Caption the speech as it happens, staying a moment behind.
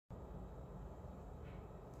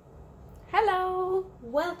Hello,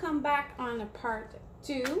 welcome back on a part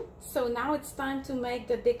 2. So now it's time to make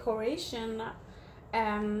the decoration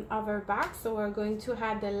of our box. So we're going to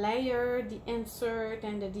have the layer, the insert,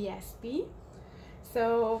 and the DSP.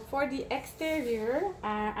 So for the exterior,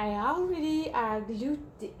 I already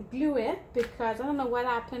glue it because I don't know what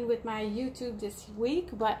happened with my YouTube this week,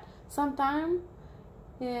 but sometimes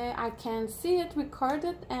I can see it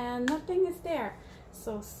recorded and nothing is there.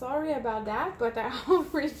 So sorry about that, but I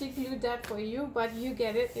already glued that for you, but you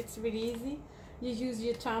get it. It's really easy. You use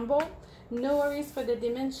your tumble. No worries for the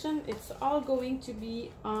dimension. It's all going to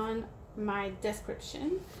be on my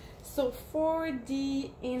description. So for the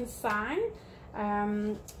inside,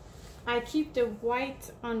 I keep the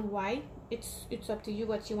white on white. It's up to you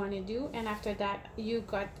what you want to do, and after that you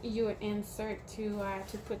got your insert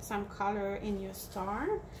to put some color in your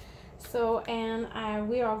star. So and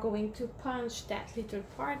we are going to punch that little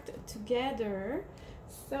part together.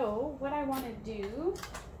 So what I want to do,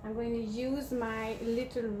 I'm going to use my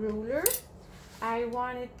little ruler. I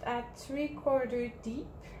want it at 3/4 deep,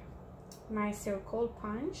 my circle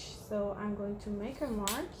punch. So I'm going to make a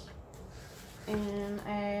mark, and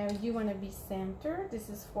you want to be center. This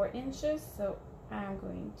is 4 inches, so I'm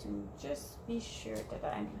going to just be sure that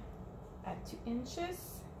I'm at 2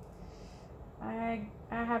 inches. I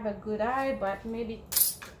have a good eye, but maybe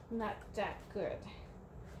not that good.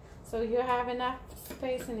 So you have enough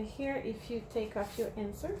space in here if you take off your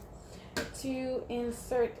insert to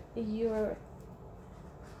insert your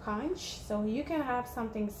punch. So you can have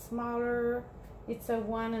something smaller. It's a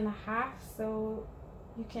 1.5, so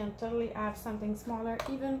you can totally have something smaller,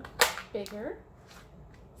 even bigger.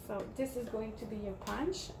 So this is going to be your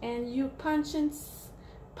punch, and you punch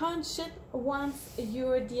it once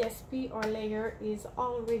your DSP or layer is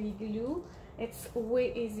already glued. It's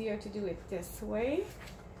way easier to do it this way,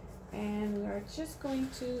 and we're just going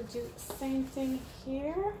to do the same thing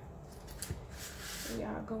here. We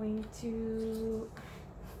are going to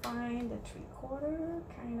find the 3/4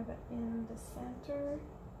 kind of in the center,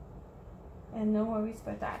 and no worries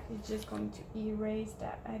about that. You're just going to erase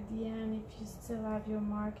that at the end if you still have your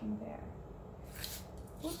marking there.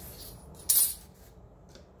 Oops.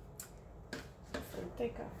 So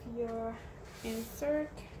take off your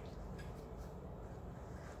insert.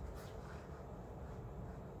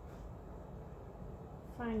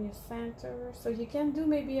 Find your center. So you can do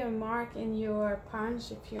maybe a mark in your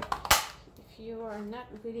punch if you are not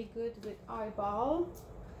really good with eyeball.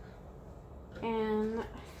 And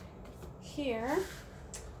here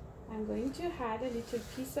I'm going to add a little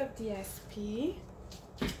piece of DSP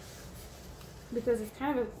because it's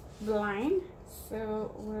kind of blind.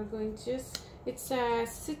 So we're going to just, it's a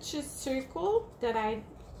stitches circle that I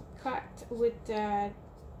cut with a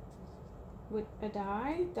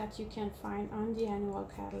die that you can find on the annual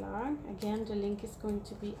catalog. Again, the link is going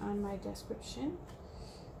to be on my description.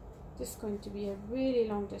 This is going to be a really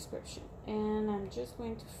long description, and I'm just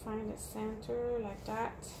going to find a center like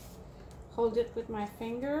that, hold it with my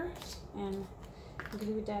finger and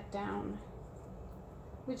glue that down.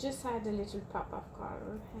 We just had a little pop of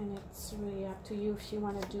color, and it's really up to you if you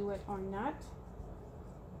want to do it or not.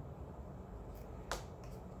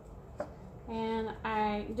 And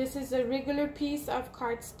this is a regular piece of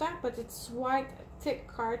cardstock, but it's white thick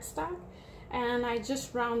cardstock, and I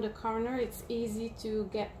just round the corner. It's easy to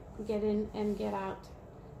get in and get out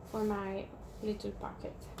for my little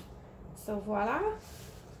pocket. So voila.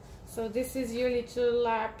 So this is your little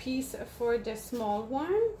piece for the small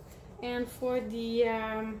one. And for the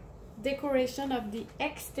decoration of the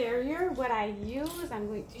exterior, what I use, I'm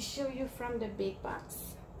going to show you from the big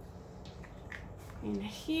box. In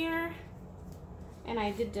here, and I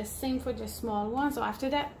did the same for the small one. So after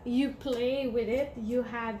that, you play with it. You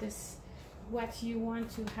had this, what you want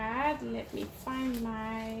to add. Let me find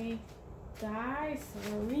my die.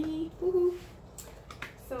 Sorry.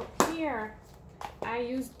 So here, I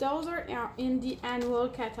use, those are in the annual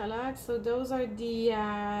catalog. So those are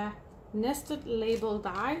the nested label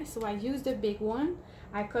die. So I use the big one.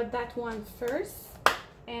 I cut that one first,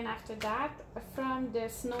 and after that, from the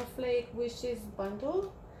snowflake wishes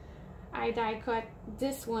bundle, I die cut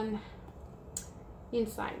this one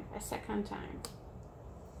inside a second time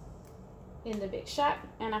in the big shot.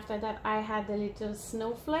 And after that, I had the little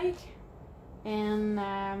snowflake, and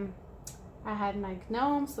I had my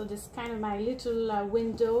gnome. So this is kind of my little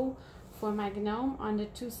window for my gnome on the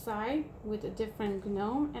 2 sides with a different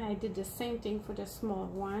gnome, and I did the same thing for the small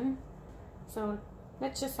one. So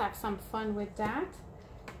let's just have some fun with that.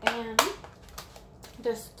 And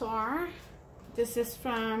the star, This is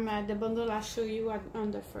from the bundle I show you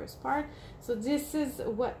on the first part. So this is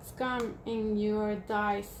what's come in your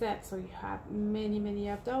die set. So you have many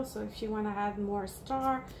of those. So if you want to add more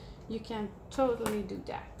star, you can totally do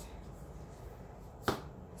that.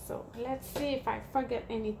 So let's see if I forget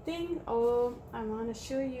anything. Oh, I want to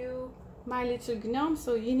show you my little gnome.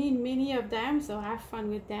 So you need many of them, so have fun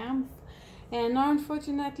with them. And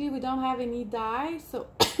unfortunately we don't have any die, so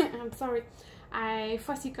I'm sorry, I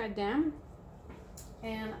fussy cut them.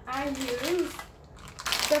 And I use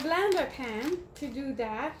the blender pen to do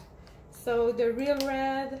that. So the Real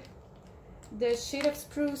Red, the shade of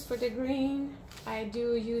spruce for the green, I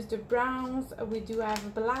do use the browns, we do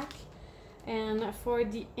have black, and for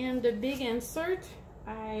the big insert,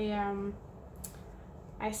 I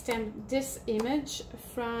stamped this image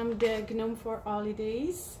from the Gnome for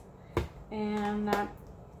Holidays, and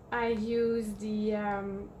I use the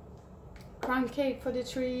crown cake for the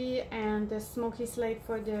tree, and the smoky slate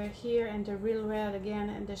for the hair, and the Real Red again,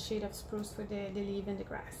 and the shade of spruce for the leaf and the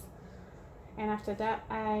grass. And after that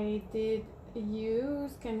I did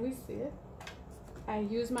use, can we see it? I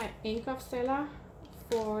use my ink of Stella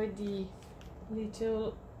for the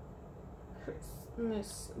little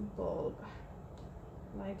Christmas bulb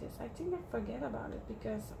like this. I think I forget about it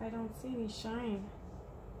because I don't see any shine.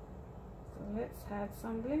 So let's add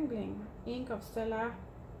some bling bling. Ink of Stella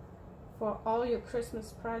for all your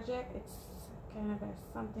Christmas project. It's kind of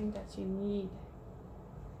something that you need.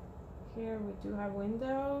 Here we do have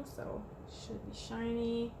windows, so it should be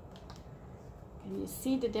shiny. Can you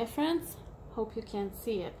see the difference? Hope you can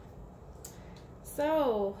see it.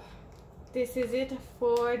 So this is it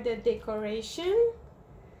for the decoration.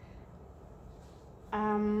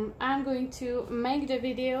 I'm going to make the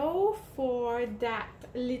video for that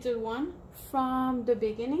little one from the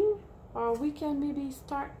beginning, or we can maybe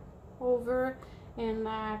start over in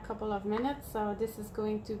a couple of minutes. So this is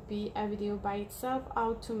going to be a video by itself,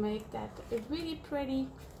 how to make that really pretty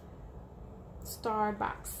star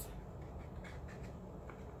box.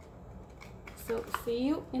 So see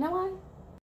you in a while.